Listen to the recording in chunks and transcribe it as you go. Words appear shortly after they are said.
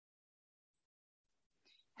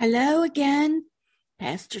Hello again,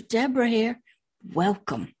 Pastor Deborah here.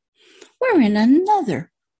 Welcome. We're in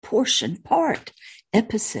another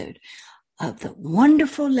episode of the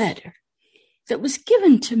wonderful letter that was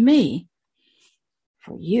given to me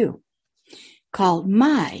for you, called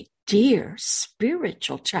My Dear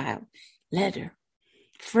Spiritual Child Letter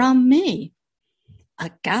from me,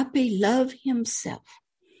 Agape Love himself.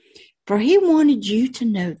 For he wanted you to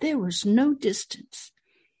know there was no distance,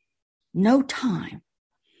 no time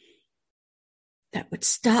that would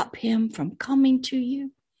stop him from coming to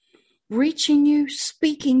you, reaching you,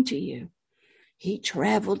 speaking to you. He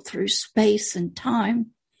traveled through space and time,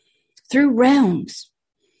 through realms,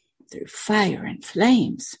 through fire and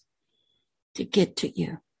flames to get to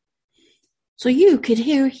you, so you could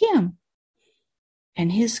hear him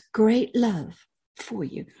and his great love for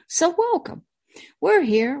you. So welcome. We're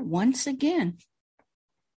here once again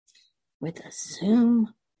with a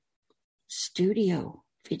Zoom studio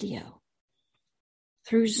video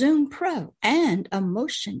through Zoom Pro and a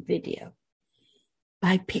motion video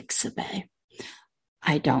by Pixabay.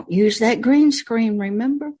 I don't use that green screen,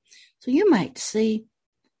 remember? So you might see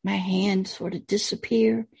my hand sort of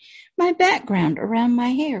disappear, my background around my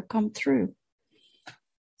hair come through.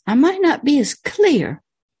 I might not be as clear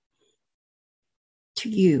to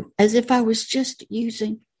you as if I was just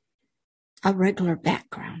using a regular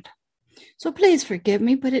background. So please forgive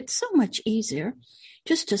me, but it's so much easier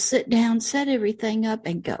just to sit down, set everything up,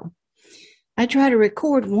 and go. I try to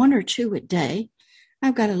record 1 or 2 a day.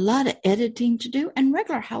 I've got a lot of editing to do and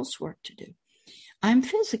regular housework to do. I'm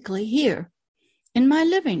physically here in my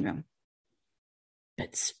living room,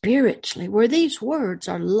 but spiritually, where these words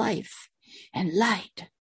are life and light,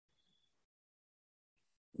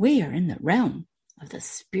 we are in the realm of the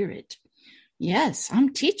Spirit. Yes,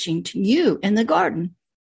 I'm teaching to you in the garden.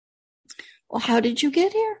 Well, how did you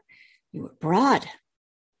get here? You were brought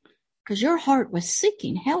because your heart was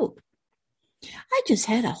seeking help. I just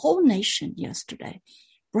had a whole nation yesterday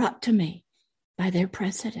brought to me by their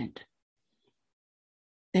president.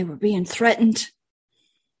 They were being threatened.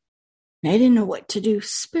 They didn't know what to do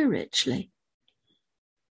spiritually.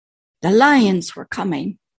 The lions were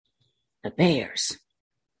coming, the bears.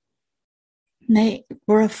 They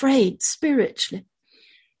were afraid spiritually,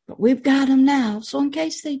 but we've got them now. So in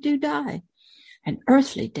case they do die, an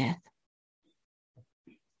earthly death,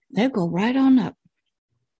 they'll go right on up.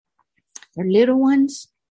 Their little ones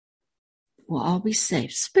will all be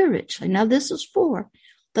safe spiritually. Now this is for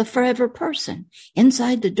the forever person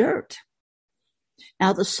inside the dirt.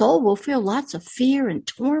 Now the soul will feel lots of fear and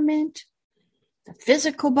torment. The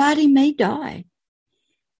physical body may die.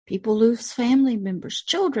 People lose family members,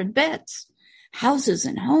 children, pets, houses,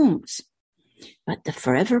 and homes. But the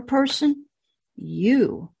forever person,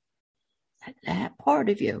 you, that part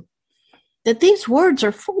of you, that these words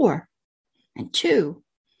are for and to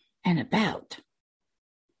and about,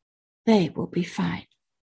 they will be fine.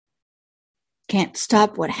 Can't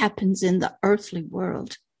stop what happens in the earthly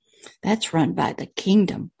world. That's run by the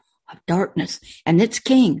kingdom of darkness and its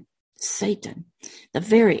king, Satan, the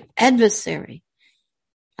very adversary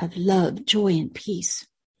of love, joy, and peace.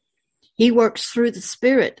 He works through the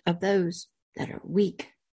spirit of those that are weak.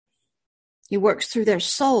 He works through their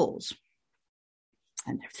souls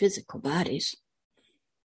and their physical bodies.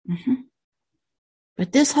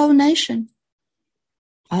 But this whole nation,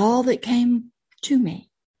 all that came to me,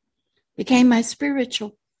 became my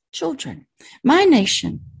spiritual children, my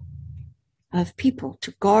nation of people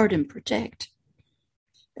to guard and protect.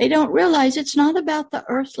 They don't realize it's not about the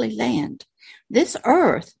earthly land. This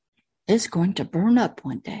earth is going to burn up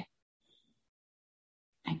one day.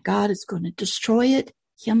 And God is going to destroy it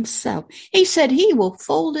himself. He said he will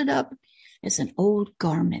fold it up as an old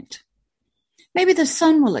garment. Maybe the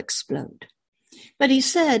sun will explode. But he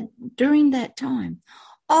said during that time,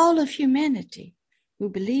 all of humanity who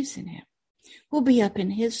believes in him will be up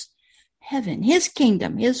in his heaven, his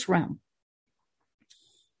kingdom, his realm,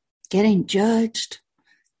 getting judged,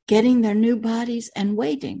 getting their new bodies, and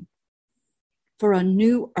waiting for a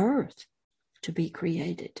new earth to be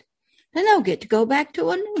created. Then they'll get to go back to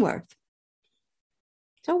a new earth.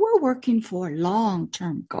 So we're working for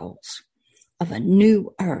long-term goals of a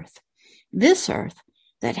new earth. This earth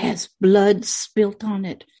that has blood spilt on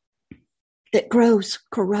it, that grows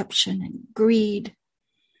corruption and greed,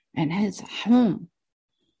 and has a home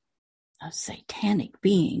of satanic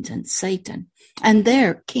beings and Satan and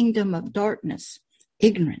their kingdom of darkness,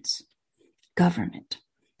 ignorance, government.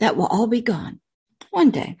 That will all be gone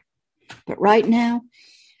one day. But right now,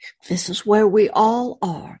 this is where we all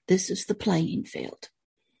are. This is the playing field,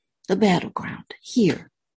 the battleground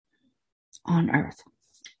here on earth.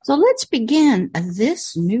 So let's begin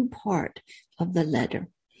this new part of the letter.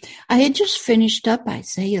 I had just finished up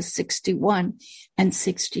Isaiah 61 and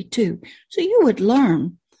 62, so you would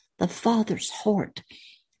learn the Father's heart,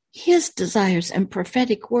 his desires and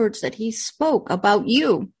prophetic words that he spoke about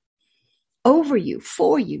you, over you,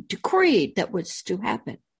 for you, decreed that was to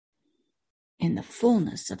happen in the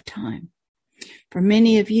fullness of time. For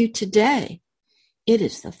many of you today, it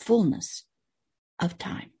is the fullness of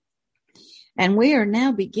time. And we are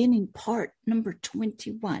now beginning part number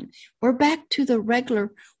 21. We're back to the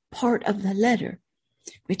regular part of the letter,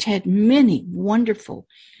 which had many wonderful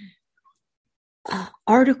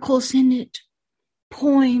articles in it,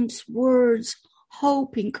 poems, words,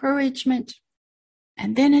 hope, encouragement.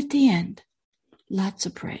 And then at the end, lots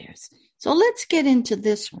of prayers. So let's get into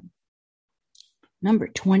this one. Number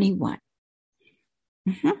 21.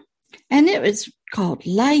 And it was called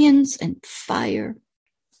Lions and Fire,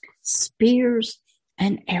 Spears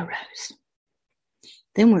and Arrows.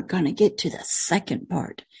 Then we're going to get to the second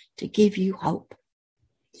part to give you hope.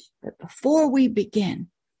 But before we begin,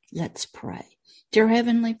 let's pray. Dear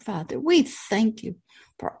Heavenly Father, we thank you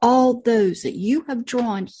for all those that you have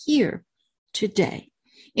drawn here today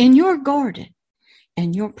in your garden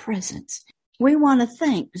and your presence. We want to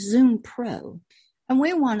thank Zoom Pro, and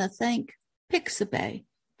we want to thank Pixabay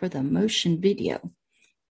for the motion video.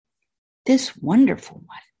 This wonderful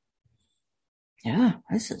one. Yeah,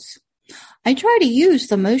 I try to use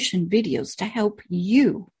the motion videos to help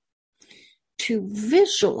you to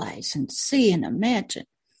visualize and see and imagine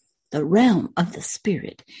the realm of the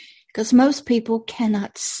spirit, because most people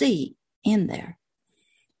cannot see in there.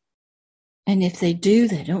 And if they do,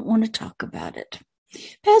 they don't want to talk about it.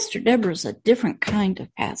 Pastor Deborah's a different kind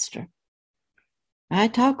of pastor. I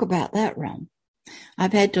talk about that realm.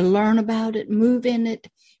 I've had to learn about it, move in it,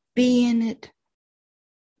 be in it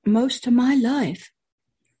most of my life.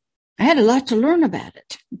 I had a lot to learn about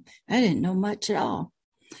it. I didn't know much at all.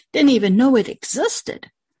 Didn't even know it existed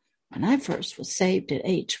when I first was saved at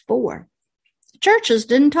age 4. Churches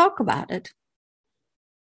didn't talk about it.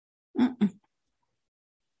 But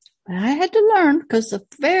I had to learn, because the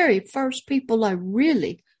very first people I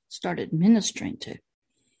really started ministering to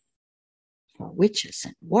were witches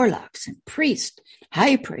and warlocks and priests,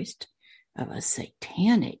 high priests of a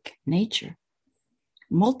satanic nature.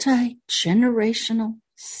 Multi-generational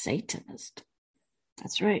Satanist.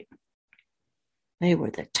 That's right. They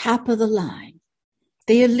were the top of the line,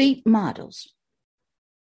 the elite models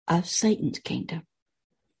of Satan's kingdom.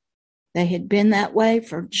 They had been that way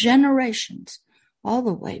for generations, all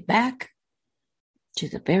the way back to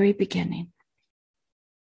the very beginning.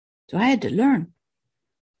 So I had to learn.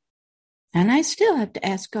 And I still have to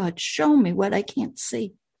ask God, show me what I can't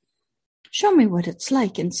see. Show me what it's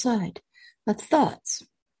like inside. The thoughts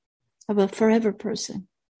of a forever person,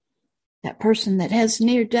 that person that has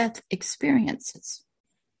near-death experiences,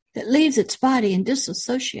 that leaves its body and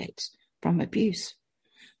disassociates from abuse,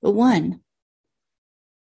 the one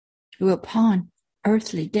who upon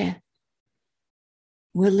earthly death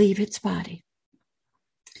will leave its body.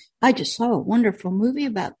 I just saw a wonderful movie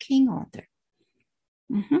about King Arthur,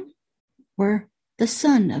 where the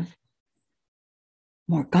son of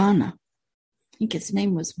Morgana, I think his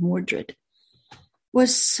name was Mordred,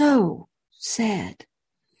 was so sad.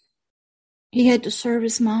 He had to serve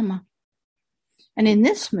his mama. And in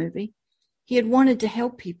this movie, he had wanted to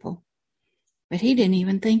help people, but he didn't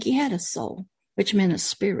even think he had a soul, which meant a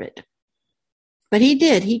spirit. But he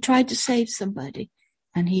did. He tried to save somebody,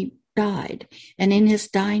 and he died. And in his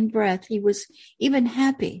dying breath, he was even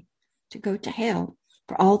happy to go to hell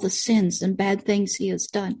for all the sins and bad things he has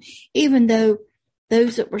done, even though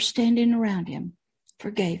those that were standing around him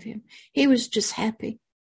forgave him. He was just happy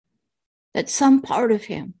that some part of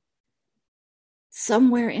him,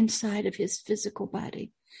 somewhere inside of his physical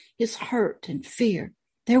body, his hurt and fear,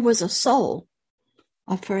 there was a soul,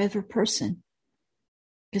 a forever person,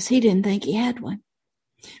 because he didn't think he had one.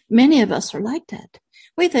 Many of us are like that.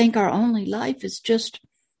 We think our only life is just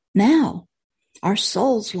now, our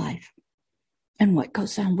soul's life, and what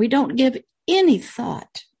goes on. We don't give any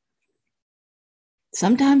thought.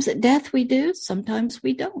 Sometimes at death we do, sometimes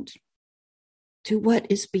we don't, to what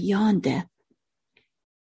is beyond death.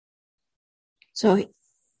 So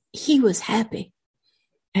he was happy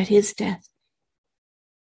at his death.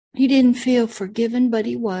 He didn't feel forgiven, but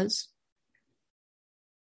he was.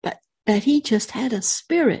 But that he just had a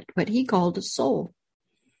spirit, what he called a soul,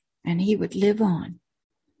 and he would live on.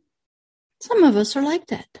 Some of us are like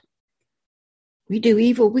that. We do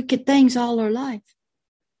evil, wicked things all our life.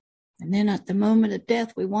 And then at the moment of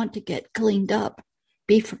death, we want to get cleaned up,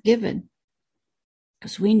 be forgiven,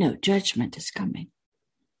 because we know judgment is coming.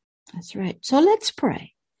 That's right. So let's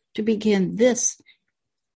pray to begin this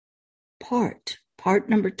part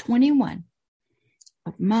number 21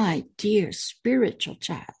 of my dear spiritual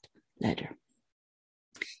child letter.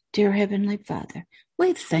 Dear Heavenly Father,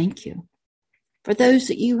 we thank you for those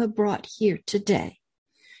that you have brought here today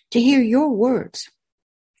to hear your words,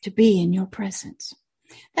 to be in your presence.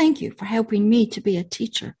 Thank you for helping me to be a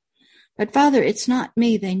teacher. But Father, it's not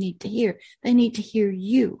me they need to hear. They need to hear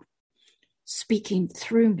you speaking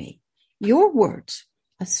through me. Your words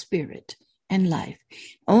of spirit and life.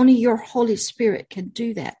 Only your Holy Spirit can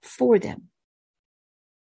do that for them.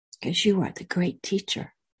 Because you are the great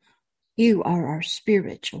teacher. You are our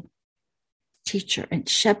spiritual teacher and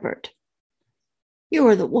shepherd. You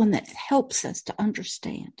are the one that helps us to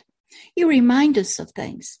understand. You remind us of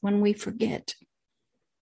things when we forget.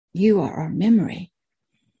 You are our memory.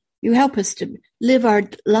 You help us to live our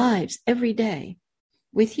lives every day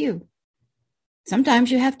with you.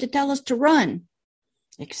 Sometimes you have to tell us to run,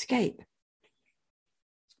 escape.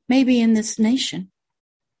 Maybe in this nation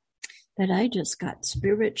that I just got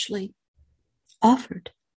spiritually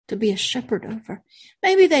offered to be a shepherd over.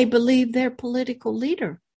 Maybe they believe their political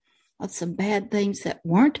leader of some bad things that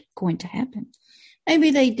weren't going to happen.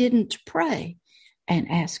 Maybe they didn't pray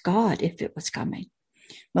and ask God if it was coming.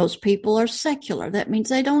 Most people are secular. That means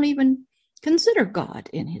they don't even consider God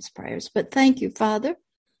in his prayers. But thank you, Father,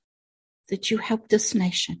 that you helped this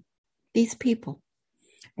nation, these people.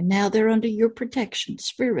 And now they're under your protection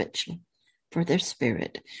spiritually for their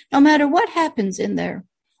spirit. No matter what happens in their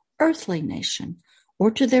earthly nation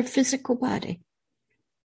or to their physical body,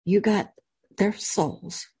 you got their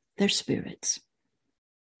souls, their spirits,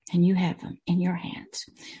 and you have them in your hands.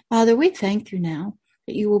 Father, we thank you now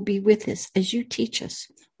that you will be with us as you teach us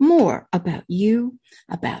more about you,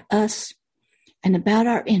 about us, and about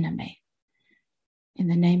our enemy. In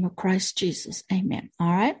the name of Christ Jesus, amen.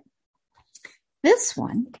 All right. This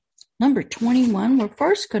one, number 21, we're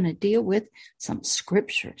first going to deal with some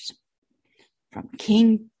scriptures from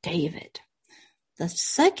King David, the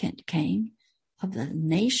second king of the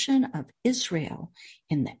nation of Israel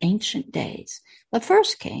in the ancient days. The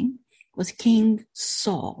first king was King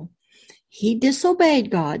Saul. He disobeyed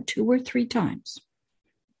God 2 or 3 times.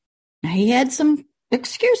 Now, he had some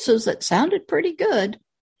excuses that sounded pretty good,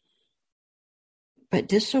 but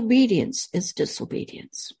disobedience is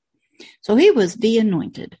disobedience. So he was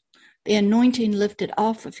de-anointed. The anointing lifted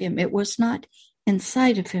off of him. It was not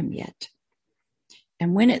inside of him yet.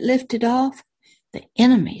 And when it lifted off, the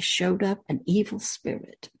enemy showed up, an evil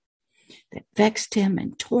spirit that vexed him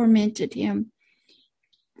and tormented him,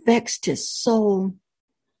 vexed his soul,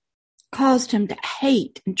 caused him to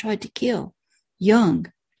hate and tried to kill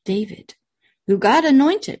young David, who got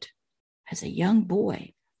anointed as a young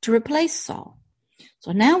boy to replace Saul.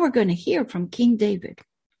 So now we're going to hear from King David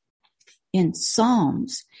in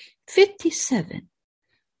Psalms 57,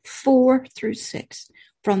 4 through 6,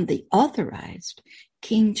 from the Authorized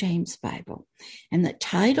King James Bible. And the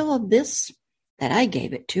title of this that I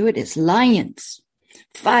gave it to it is Lions,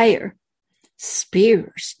 Fire,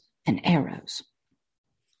 Spears, and Arrows.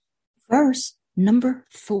 Verse number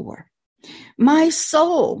 4. My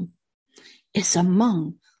soul is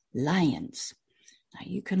among lions. Now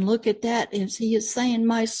you can look at that as he is saying,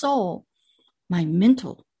 my soul, my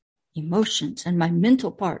mental emotions and my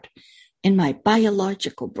mental part in my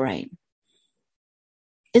biological brain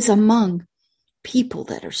is among people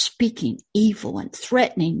that are speaking evil and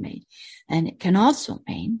threatening me. And it can also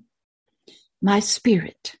mean my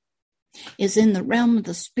spirit is in the realm of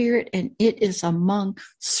the spirit, and it is among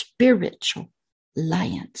spiritual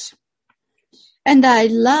lions. And I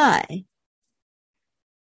lie,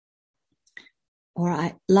 or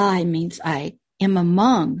I lie means I am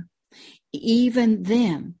among even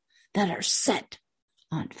them that are set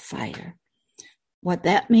on fire. What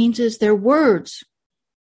that means is their words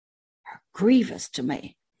are grievous to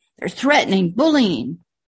me. They're threatening, bullying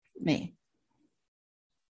me.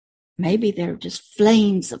 Maybe they're just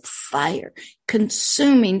flames of fire,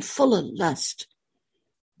 consuming, full of lust,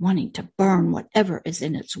 wanting to burn whatever is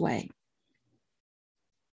in its way.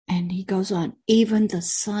 And he goes on, even the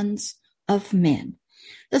sons of men.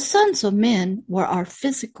 The sons of men were our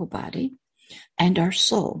physical body and our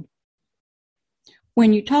soul.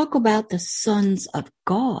 When you talk about the sons of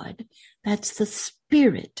God, that's the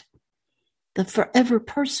spirit, the forever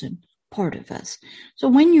person part of us. So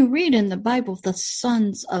when you read in the Bible, the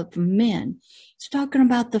sons of men, it's talking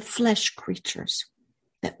about the flesh creatures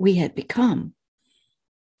that we had become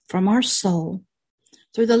from our soul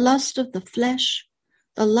through the lust of the flesh,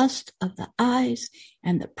 the lust of the eyes,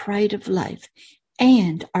 and the pride of life,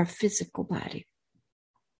 and our physical body,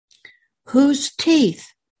 whose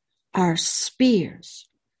teeth are spears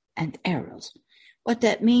and arrows. What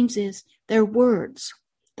that means is their words,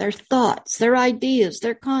 their thoughts, their ideas,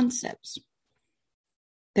 their concepts,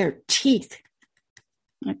 their teeth.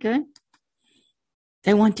 Okay?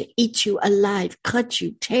 They want to eat you alive, cut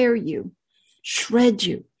you, tear you, shred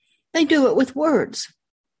you. They do it with words.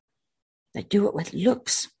 They do it with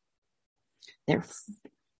looks.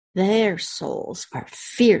 Their souls are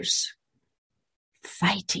fierce,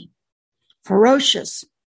 fighting, ferocious,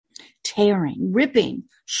 tearing, ripping,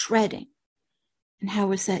 shredding. And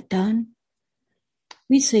how is that done?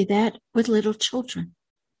 We see that with little children,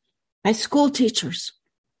 by school teachers,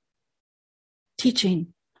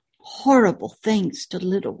 teaching horrible things to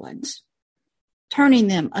little ones, turning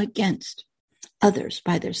them against others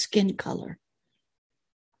by their skin color,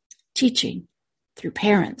 teaching through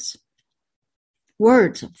parents,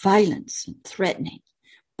 words of violence and threatening,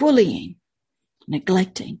 bullying,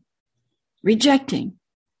 neglecting, rejecting,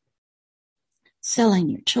 selling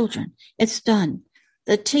your children. It's done.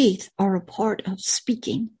 The teeth are a part of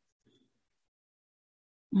speaking.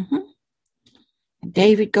 And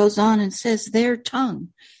David goes on and says their tongue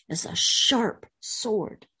is a sharp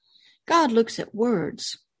sword. God looks at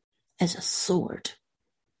words as a sword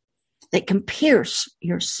that can pierce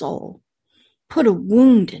your soul, put a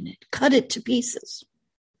wound in it, cut it to pieces,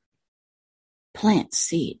 plant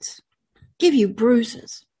seeds, give you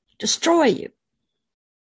bruises, destroy you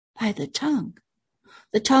by the tongue.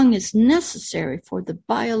 The tongue is necessary for the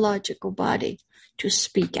biological body to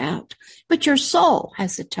speak out, but your soul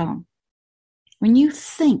has a tongue. When you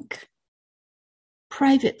think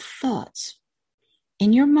private thoughts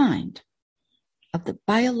in your mind of the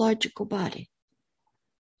biological body,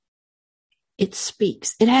 it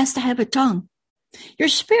speaks. It has to have a tongue. Your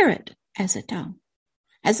spirit has a tongue,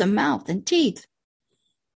 has a mouth and teeth.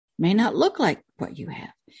 May not look like what you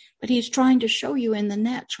have, but he's trying to show you in the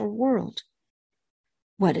natural world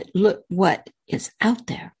what is out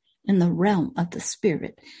there in the realm of the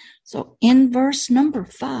spirit. So in verse number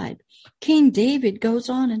 5, King David goes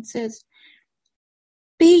on and says,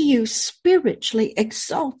 "Be you spiritually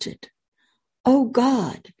exalted, O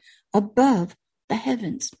God, above the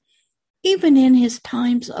heavens." Even in his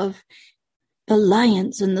times of the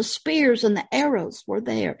lions and the spears and the arrows were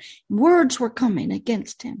there. Words were coming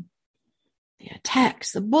against him. The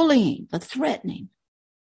attacks, the bullying, the threatening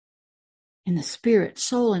in the spirit,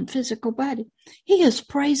 soul, and physical body. He is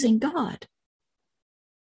praising God.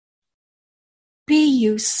 Be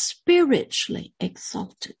you spiritually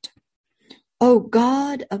exalted, O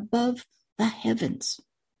God, above the heavens.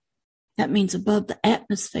 That means above the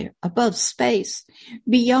atmosphere, above space,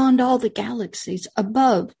 beyond all the galaxies,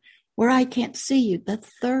 above where I can't see you. The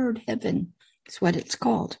third heaven is what it's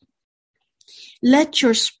called. Let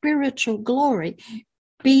your spiritual glory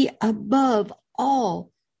be above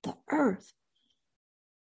all the earth.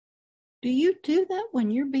 Do you do that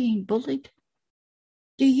when you're being bullied?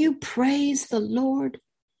 Do you praise the Lord?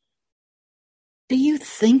 Do you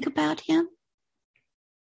think about him?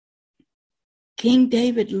 King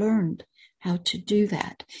David learned how to do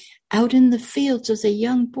that out in the fields as a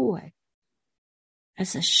young boy,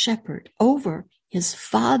 as a shepherd over his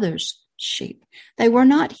father's sheep. They were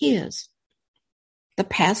not his. The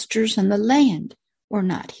pastures and the land were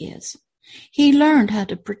not his. He learned how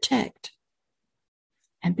to protect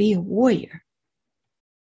and be a warrior.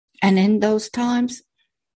 And in those times,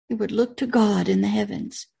 he would look to God in the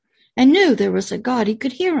heavens and knew there was a God. He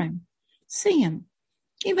could hear him, see him,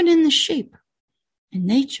 even in the sheep, in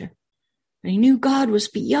nature. But he knew God was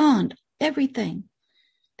beyond everything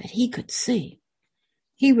that he could see.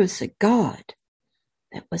 He was a God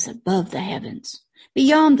that was above the heavens,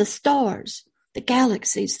 beyond the stars, the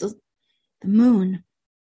galaxies, the moon.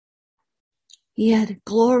 He had a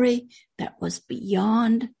glory that was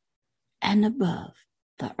beyond and above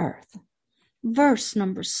the earth. Verse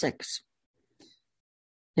number 6.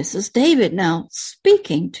 This is David now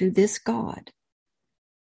speaking to this God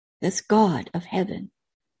of heaven,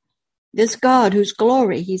 this God whose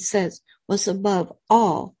glory, he says, was above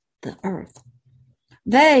all the earth.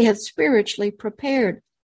 They have spiritually prepared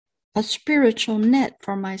a spiritual net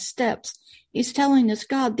for my steps. He's telling us,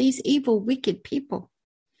 God, these evil, wicked people,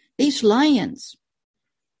 these lions,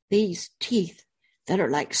 these teeth that are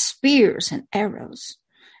like spears and arrows,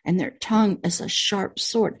 and their tongue is a sharp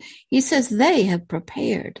sword. He says they have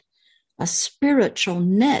prepared a spiritual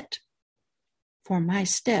net for my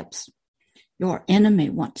steps. Your enemy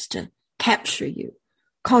wants to capture you,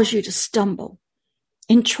 cause you to stumble,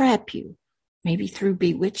 entrap you, maybe through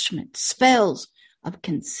bewitchment, spells of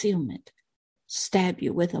concealment, stab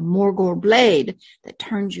you with a Morgul blade that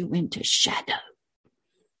turns you into shadow,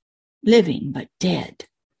 living but dead.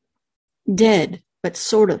 dead, but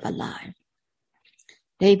sort of alive.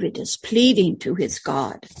 David is pleading to his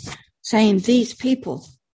God, saying, these people,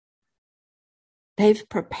 they've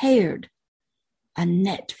prepared a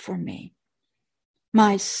net for me.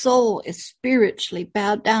 My soul is spiritually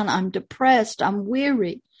bowed down. I'm depressed. I'm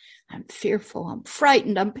weary. I'm fearful. I'm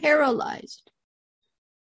frightened. I'm paralyzed.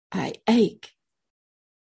 I ache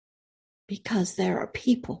because there are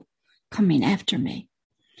people coming after me,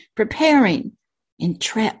 preparing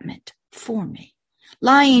entrapment for me,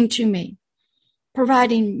 lying to me,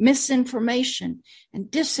 providing misinformation and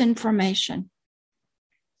disinformation,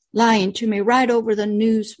 lying to me right over the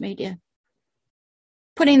news media,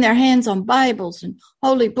 putting their hands on Bibles and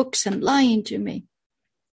holy books and lying to me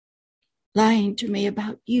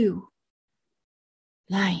about you,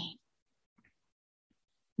 lying.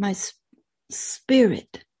 My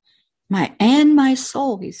spirit, my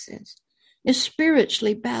soul, he says, is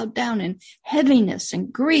spiritually bowed down in heaviness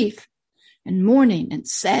and grief and mourning and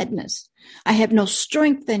sadness. I have no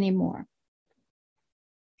strength anymore.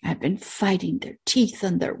 I've been fighting their teeth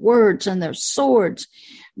and their words and their swords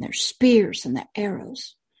and their spears and their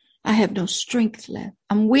arrows. I have no strength left.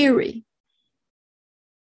 I'm weary.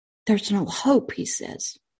 There's no hope, he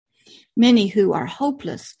says. Many who are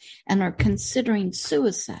hopeless and are considering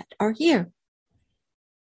suicide are here.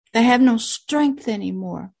 They have no strength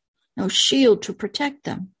anymore, no shield to protect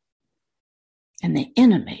them. And the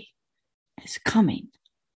enemy is coming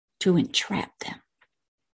to entrap them.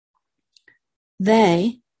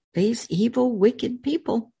 These evil, wicked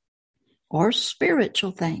people, or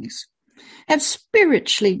spiritual things, have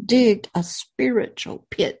spiritually digged a spiritual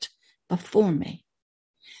pit before me.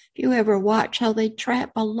 If you ever watch how they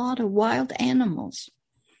trap a lot of wild animals,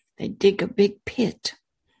 they dig a big pit,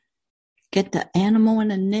 get the animal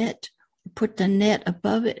in a net, put the net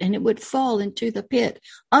above it, and it would fall into the pit,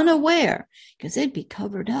 unaware, because it'd be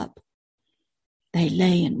covered up. They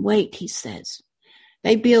lay in wait, he says.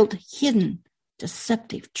 They build hidden,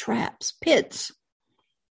 deceptive traps, pits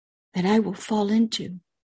that I will fall into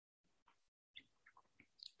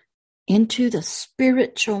the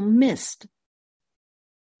spiritual mist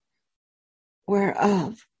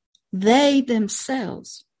whereof they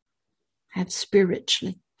themselves have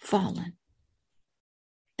spiritually fallen.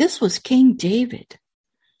 This was King David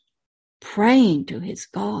praying to his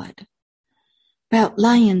God about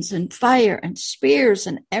lions and fire and spears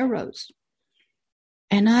and arrows.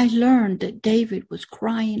 And I learned that David was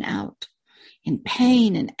crying out in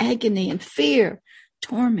pain and agony and fear,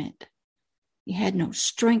 torment. He had no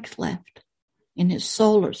strength left in his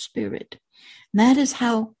soul or spirit. And that is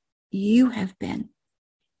how you have been.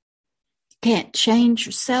 You can't change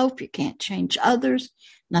yourself. You can't change others.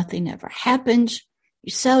 Nothing ever happens.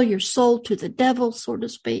 You sell your soul to the devil, so to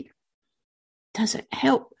speak. Doesn't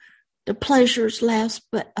help. The pleasures last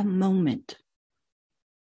but a moment.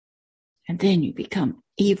 And then you become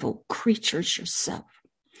evil creatures yourself.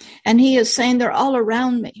 And he is saying, they're all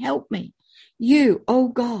around me. Help me. You, O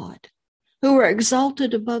God, who are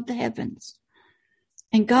exalted above the heavens.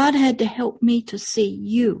 And God had to help me to see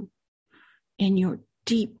you in your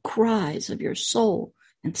deep cries of your soul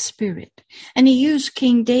and spirit. And he used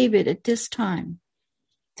King David at this time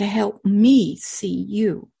to help me see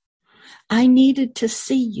you. I needed to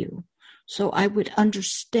see you so I would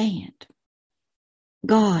understand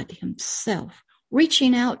God himself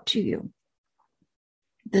reaching out to you.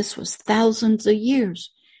 This was thousands of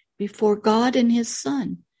years before God and his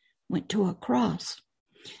son went to a cross.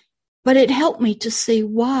 But it helped me to see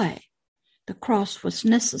why the cross was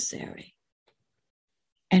necessary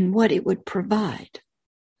and what it would provide.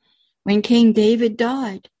 When King David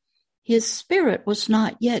died, his spirit was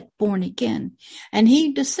not yet born again, and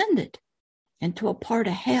he descended into a part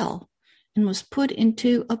of hell and was put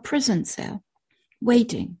into a prison cell,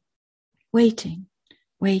 waiting for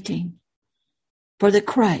the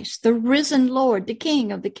Christ, the risen Lord, the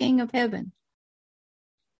King of heaven,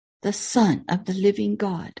 the Son of the living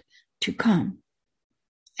God, to come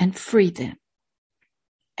and free them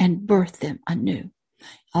and birth them anew.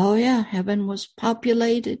 Oh yeah, heaven was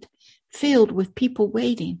populated, filled with people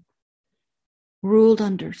waiting, ruled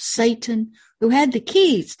under Satan, who had the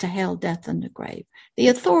keys to hell, death, and the grave, the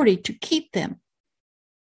authority to keep them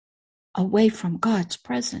away from God's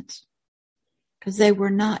presence, because they were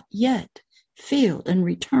not yet filled and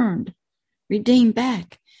returned, redeemed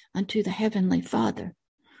back unto the Heavenly Father.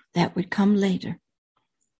 That would come later.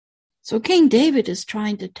 So King David is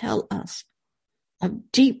trying to tell us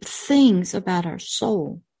of deep things about our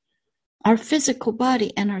soul, our physical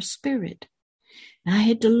body, and our spirit. And I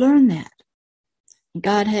had to learn that.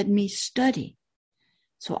 God had me study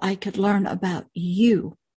so I could learn about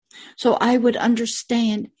you, so I would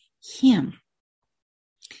understand him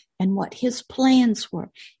and what his plans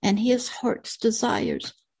were and his heart's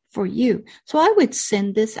desires for you. So I would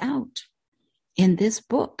send this out in this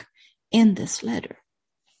book, in this letter.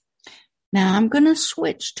 Now I'm going to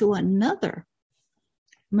switch to another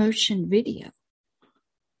motion video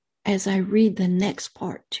as I read the next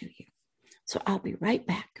part to you. So I'll be right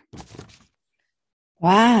back.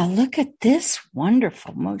 Wow, look at this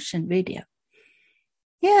wonderful motion video.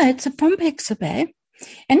 Yeah, it's from Pixabay,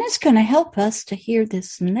 and it's going to help us to hear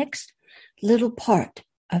this next little part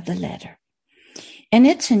of the letter. And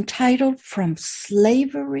it's entitled From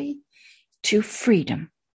Slavery to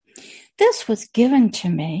Freedom. This was given to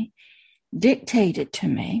me, dictated to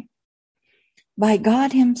me by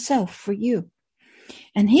God himself for you.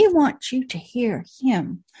 And he wants you to hear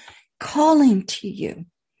him calling to you,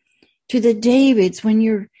 to the Davids when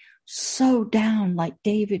you're so down like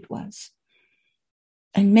David was.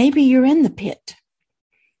 And maybe you're in the pit,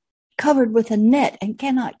 covered with a net and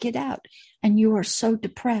cannot get out. And you are so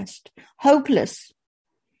depressed, hopeless,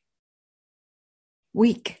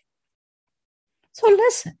 weak. So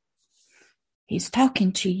listen, he's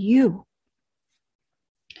talking to you.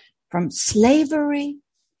 From slavery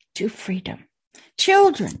to freedom.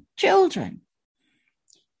 Children,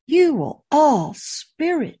 you will all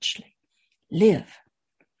spiritually live.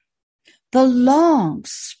 The long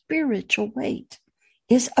spiritual wait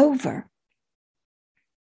is over.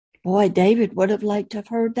 Boy, David would have liked to have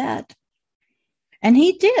heard that. And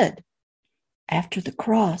he did after the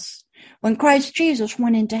cross, when Christ Jesus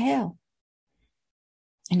went into hell.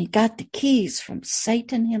 And he got the keys from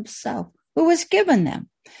Satan himself, who was given them.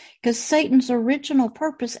 Because Satan's original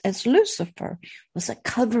purpose as Lucifer was a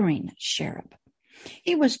covering cherub.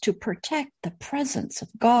 He was to protect the presence of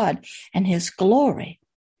God and his glory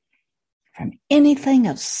from anything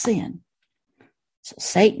of sin. So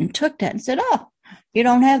Satan took that and said, oh, you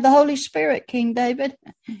don't have the Holy Spirit, King David.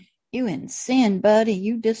 You in sin, buddy.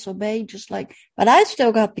 You disobeyed just like, but I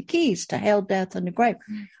still got the keys to hell, death, and the grave.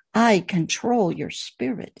 I control your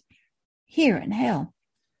spirit here in hell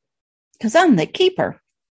because I'm the keeper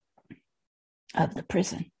of the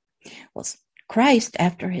prison. Well, Christ,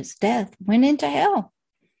 after his death, went into hell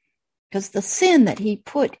because the sin that he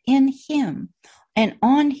put in him and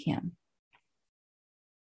on him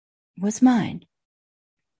was mine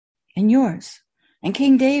and yours and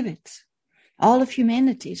King David's, all of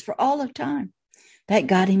humanity's for all of time. That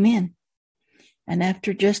got him in. And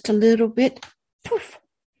after just a little bit, poof,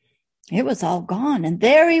 it was all gone. And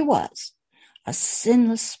there he was, a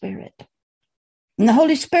sinless spirit. And the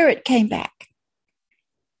Holy Spirit came back.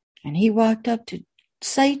 And he walked up to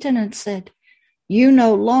Satan and said, you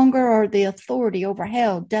no longer are the authority over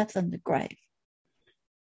hell, death, and the grave.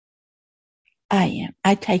 I am.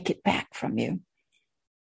 I take it back from you.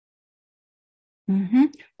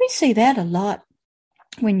 We see that a lot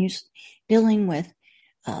when you're dealing with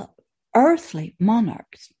earthly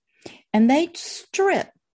monarchs. And they strip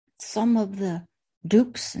some of the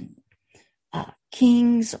dukes and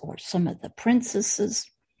kings or some of the princesses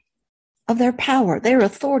of their power, their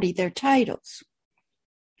authority, their titles,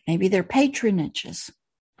 maybe their patronages.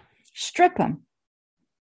 Strip them,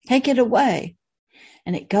 take it away,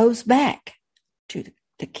 and it goes back to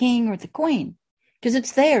the king or the queen because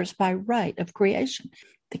it's theirs by right of creation.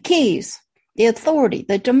 The keys, the authority,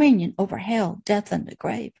 the dominion over hell, death, and the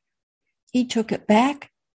grave. He took it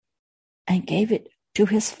back and gave it to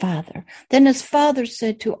his Father. Then his Father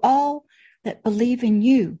said to all that believe in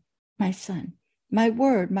you, my son, my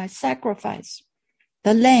word, my sacrifice,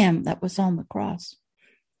 the lamb that was on the cross.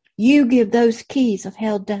 You give those keys of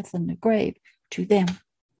hell, death, and the grave to them.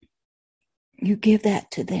 You give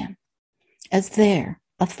that to them as their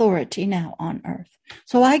authority now on earth.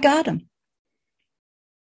 So I got them.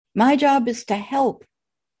 My job is to help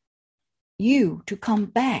you to come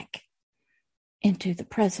back into the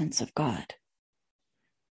presence of God.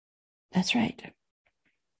 That's right.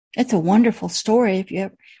 It's a wonderful story. If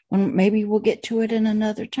you when maybe we'll get to it in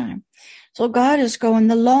another time. So God is going,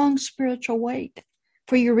 the long spiritual wait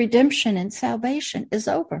for your redemption and salvation is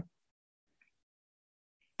over.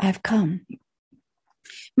 I've come.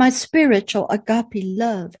 My spiritual agape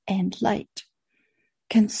love and light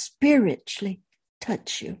can spiritually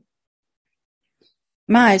touch you.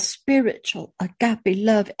 My spiritual agape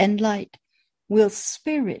love and light will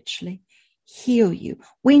spiritually heal you.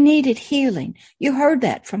 We needed healing. You heard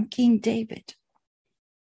that from King David.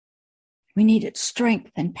 We needed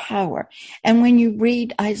strength and power. And when you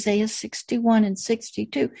read Isaiah 61 and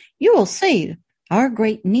 62, you will see our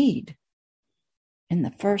great need. In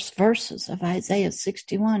the first verses of Isaiah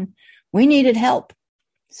 61, we needed help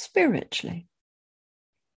spiritually.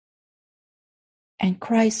 And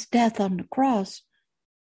Christ's death on the cross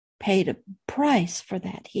paid a price for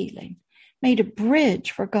that healing, made a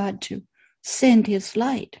bridge for God to send his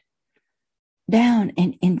light down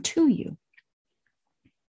and into you.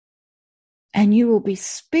 And you will be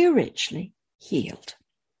spiritually healed.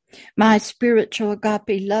 My spiritual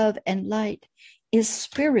agape love and light is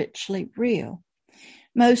spiritually real.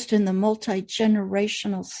 Most in the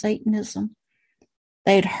multi-generational Satanism,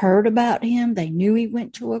 they had heard about him. They knew he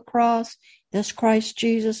went to a cross, this Christ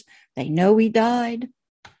Jesus. They know he died,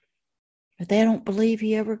 but they don't believe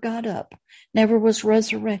he ever got up, never was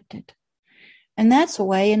resurrected. And that's the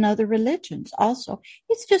way in other religions also.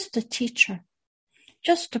 He's just a teacher,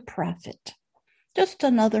 just a prophet, just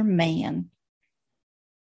another man.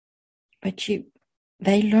 But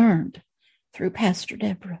they learned through Pastor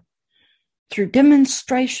Deborah, through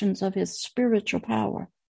demonstrations of his spiritual power,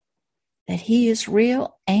 that he is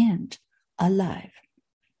real and alive.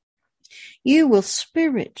 You will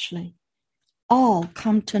spiritually all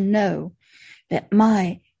come to know that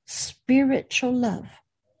my spiritual love,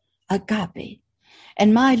 agape,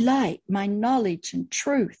 and my light, my knowledge and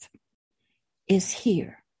truth is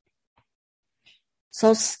here.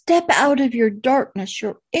 So step out of your darkness,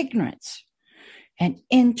 your ignorance, and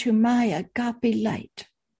into my agape light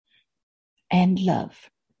and love.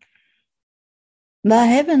 The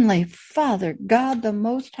Heavenly Father, God the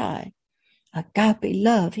Most High, agape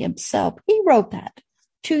love himself, he wrote that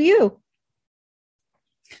to you.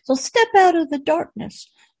 So step out of the darkness,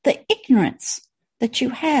 the ignorance that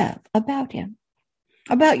you have about him,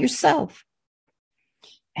 about yourself,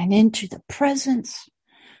 and into the presence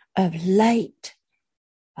of light,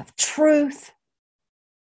 of truth,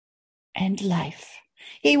 and life.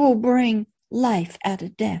 He will bring life out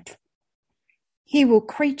of death. He will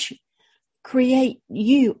create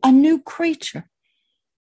you a new creature,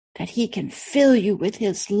 that he can fill you with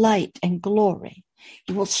his light and glory.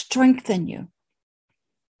 He will strengthen you,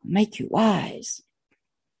 make you wise.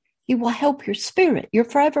 He will help your spirit, your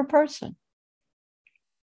forever person.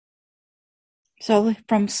 So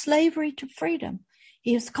from slavery to freedom,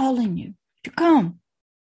 he is calling you to come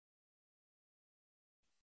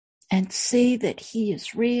and see that he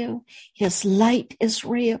is real. His light is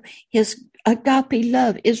real. His agape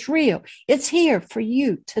love is real. It's here for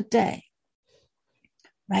you today,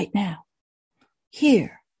 right now,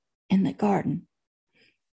 here in the garden.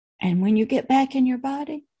 And when you get back in your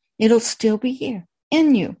body, it'll still be here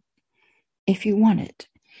in you if you want it.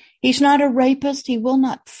 He's not a rapist. He will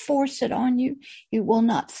not force it on you. He will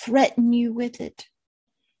not threaten you with it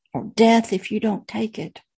or death if you don't take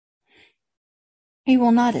it. He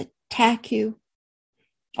will not attack you.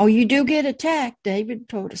 Oh, you do get attacked. David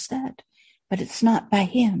told us that. But it's not by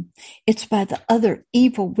him. It's by the other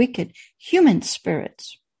evil, wicked human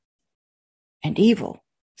spirits and evil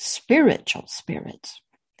spiritual spirits.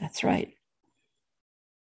 That's right.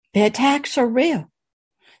 The attacks are real.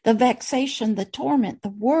 The vexation, the torment, the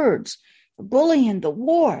words, the bullying, the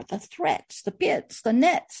war, the threats, the pits, the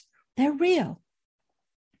nets, they're real.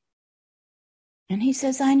 And he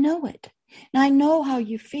says, I know it. And I know how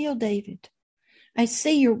you feel, David. I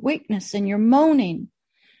see your weakness and your moaning.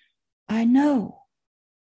 I know.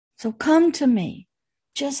 So come to me.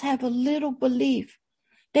 Just have a little belief.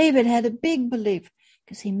 David had a big belief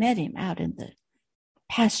because he met him out in the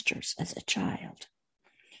pastures as a child.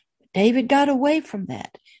 David got away from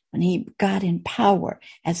that when he got in power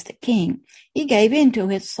as the king. He gave in to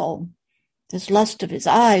his soul, this lust of his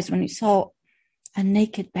eyes when he saw a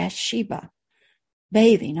naked Bathsheba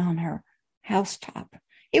bathing on her housetop.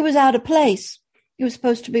 He was out of place. He was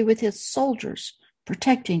supposed to be with his soldiers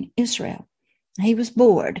protecting Israel. He was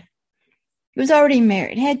bored. He was already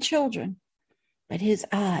married, had children, but his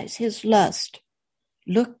eyes, his lust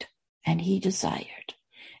looked and he desired.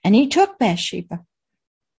 And he took Bathsheba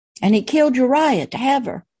and he killed Uriah to have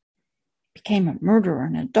her. Became a murderer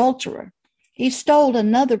and adulterer. He stole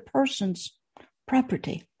another person's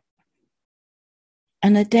property.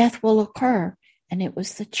 And a death will occur, and it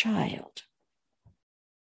was the child.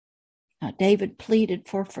 Now David pleaded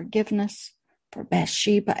for forgiveness for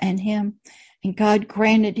Bathsheba and him, and God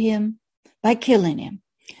granted him by killing him.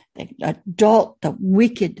 The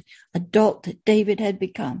wicked adult that David had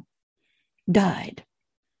become, died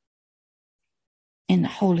in the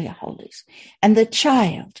Holy of Holies. And the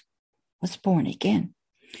child was born again.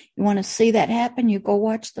 You want to see that happen? You go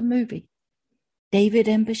watch the movie, David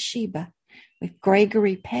and Bathsheba, with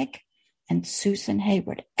Gregory Peck and Susan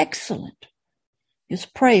Hayward. Excellent. His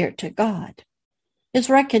prayer to God, his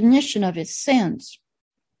recognition of his sins,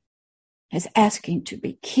 his asking to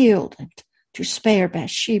be killed and to spare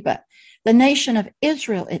Bathsheba. The nation of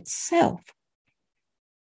Israel itself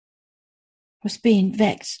was being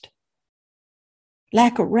vexed.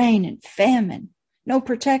 Lack of rain and famine, no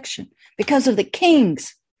protection because of the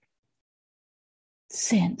king's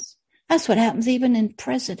sins. That's what happens even in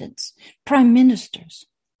presidents, prime ministers.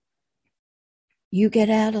 You get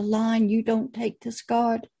out of line, you don't take this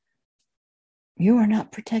guard, you are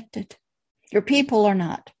not protected. Your people are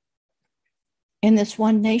not. In this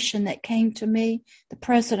one nation that came to me, the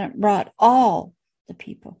president brought all the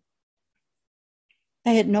people.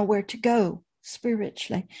 They had nowhere to go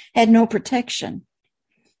spiritually, had no protection.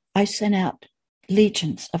 I sent out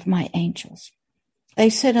legions of my angels. They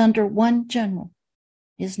sit under one general.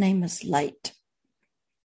 His name is Light.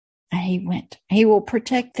 And he went. He will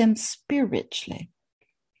protect them spiritually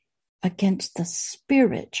against the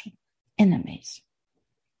spiritual enemies.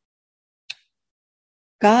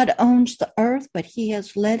 God owns the earth, but he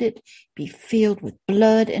has let it be filled with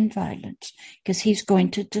blood and violence because he's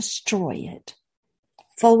going to destroy it.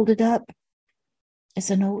 Folded up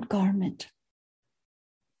as an old garment.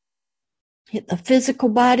 The physical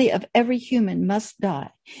body of every human must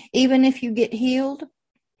die. Even if you get healed,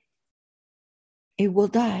 it will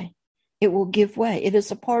die. It will give way. It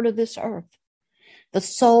is a part of this earth. The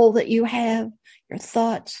soul that you have, your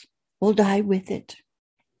thoughts, will die with it.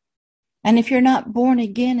 And if you're not born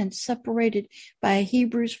again and separated by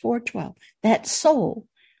Hebrews 4:12, that soul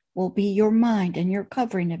will be your mind and your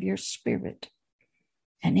covering of your spirit.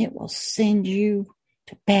 And it will send you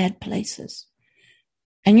to bad places.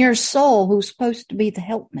 And your soul, who's supposed to be the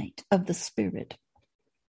helpmate of the spirit,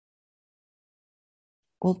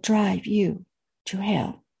 will drive you to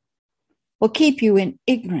hell, will keep you in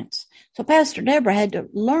ignorance. So Pastor Deborah had to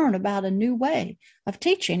learn about a new way of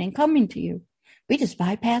teaching and coming to you. We just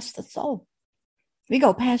bypass the soul. We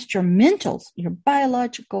go past your mental, your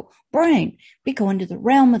biological brain. We go into the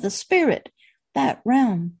realm of the spirit, that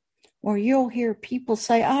realm where you'll hear people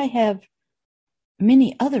say, I have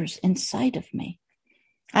many others inside of me.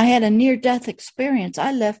 I had a near-death experience.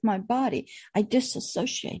 I left my body. I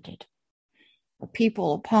disassociated. The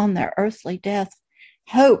people upon their earthly death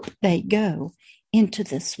hope they go into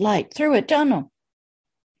this light through a tunnel.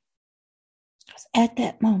 Because at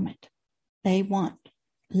that moment, they want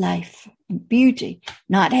life and beauty,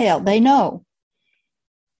 not hell. They know.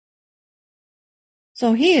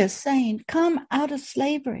 So he is saying, come out of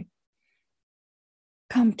slavery.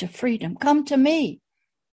 Come to freedom. Come to me.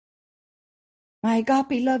 My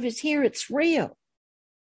agape love is here. It's real.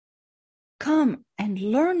 Come and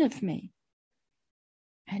learn of me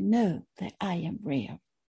and know that I am real.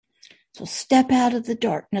 So step out of the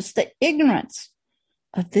darkness, the ignorance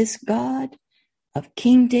of this God of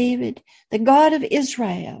King David, the God of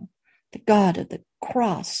Israel, the God of the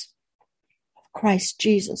cross of Christ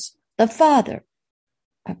Jesus, the Father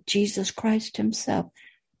of Jesus Christ himself,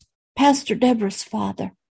 Pastor Deborah's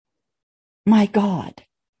father, my God,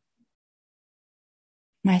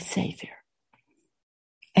 my Savior,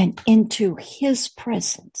 and into his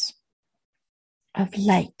presence of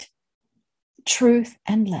light, truth,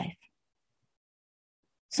 and life.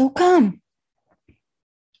 So come.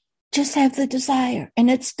 Just have the desire, and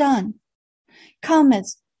it's done. Come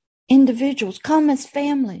as individuals. Come as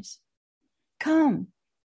families. Come.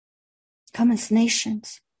 Come as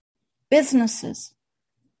nations, businesses.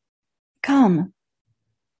 Come.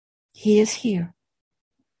 He is here.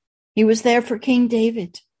 He was there for King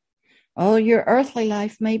David. Oh, your earthly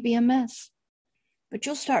life may be a mess, but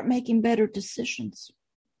you'll start making better decisions.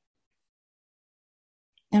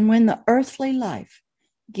 And when the earthly life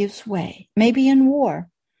gives way, maybe in war,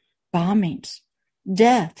 bombings,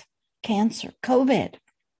 death, cancer, COVID,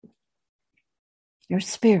 your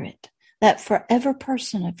spirit, that forever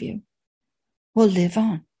person of you, will live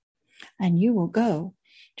on. And you will go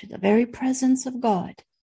to the very presence of God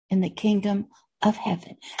in the kingdom of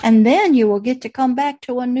heaven. And then you will get to come back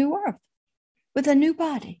to a new earth with a new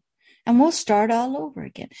body. And we'll start all over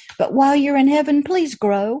again. But while you're in heaven, please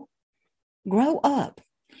grow. Grow up.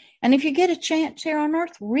 And if you get a chance here on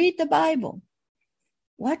earth, read the Bible.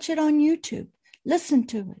 Watch it on YouTube. Listen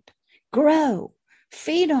to it. Grow.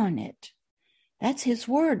 Feed on it. That's his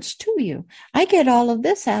words to you. I get all of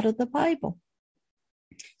this out of the Bible.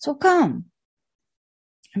 So come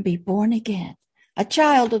and be born again. A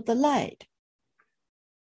child of the light.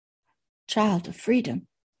 Child of freedom.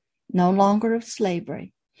 No longer of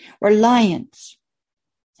slavery. Where lions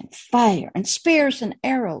and fire and spears and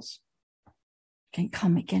arrows can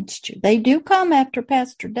come against you. They do come after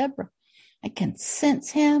Pastor Deborah. I can sense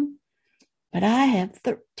him, but I have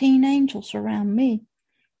 13 angels around me.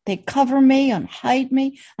 They cover me and hide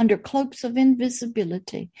me under cloaks of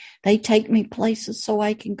invisibility. They take me places so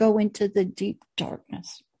I can go into the deep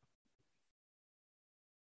darkness.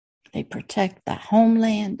 They protect the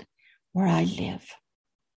homeland where I live.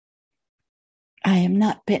 I am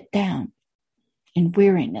not bent down in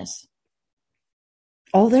weariness.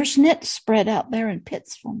 Oh, there's nets spread out there in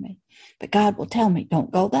pits for me. But God will tell me,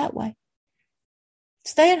 don't go that way.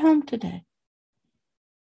 Stay at home today.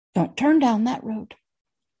 Don't turn down that road.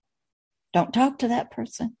 Don't talk to that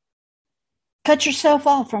person. Cut yourself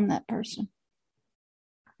off from that person.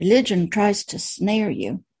 Religion tries to snare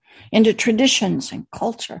you into traditions and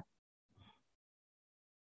culture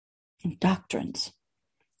and doctrines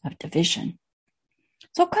of division.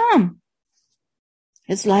 So come.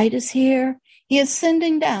 His light is here. He is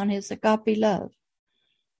sending down his agape love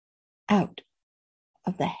out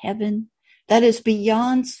of the heaven that is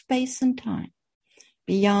beyond space and time,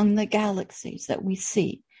 beyond the galaxies that we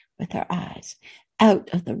see with our eyes, out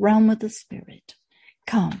of the realm of the Spirit.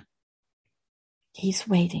 Come. He's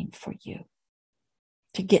waiting for you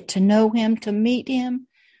to get to know him, to meet him,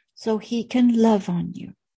 so he can love on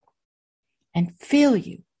you and fill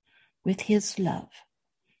you with his love.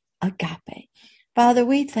 Agape. Father,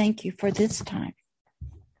 we thank you for this time,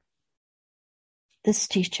 this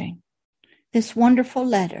teaching, this wonderful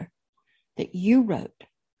letter that you wrote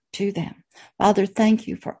to them. Father, thank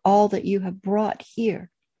you for all that you have brought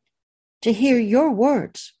here to hear your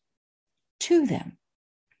words to them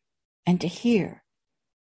and to hear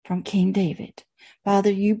from King David.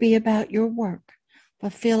 Father, you be about your work.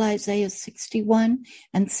 Fulfill Isaiah 61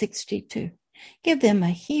 and 62. Give them a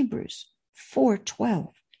Hebrews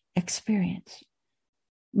 4:12 experience.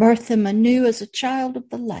 Birth them anew as a child of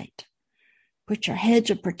the light. Put your hedge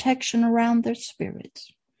of protection around their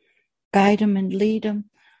spirits. Guide them and lead them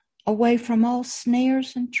away from all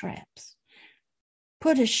snares and traps.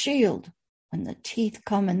 Put a shield when the teeth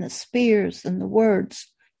come and the spears and the words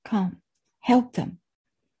come. Help them.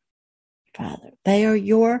 Father, they are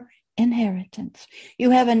your inheritance.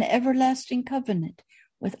 You have an everlasting covenant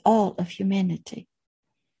with all of humanity.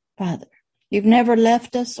 Father, you've never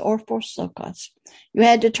left us or forsook us. You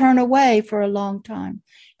had to turn away for a long time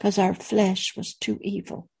because our flesh was too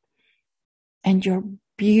evil. And your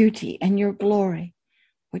beauty and your glory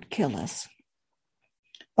would kill us.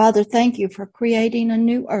 Father, thank you for creating a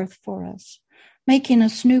new earth for us, making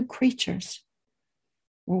us new creatures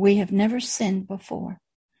where we have never sinned before,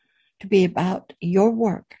 to be about your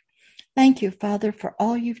work. Thank you, Father, for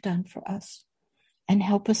all you've done for us. And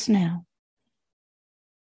help us now,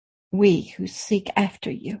 we who seek after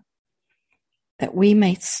you, that we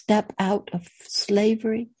may step out of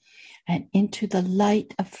slavery and into the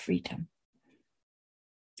light of freedom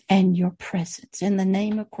and your presence. In the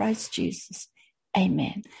name of Christ Jesus,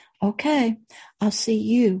 amen. Okay, I'll see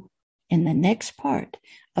you in the next part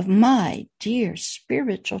of my dear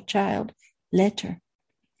spiritual child letter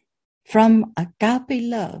from Agape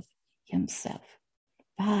Love himself.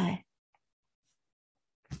 Bye.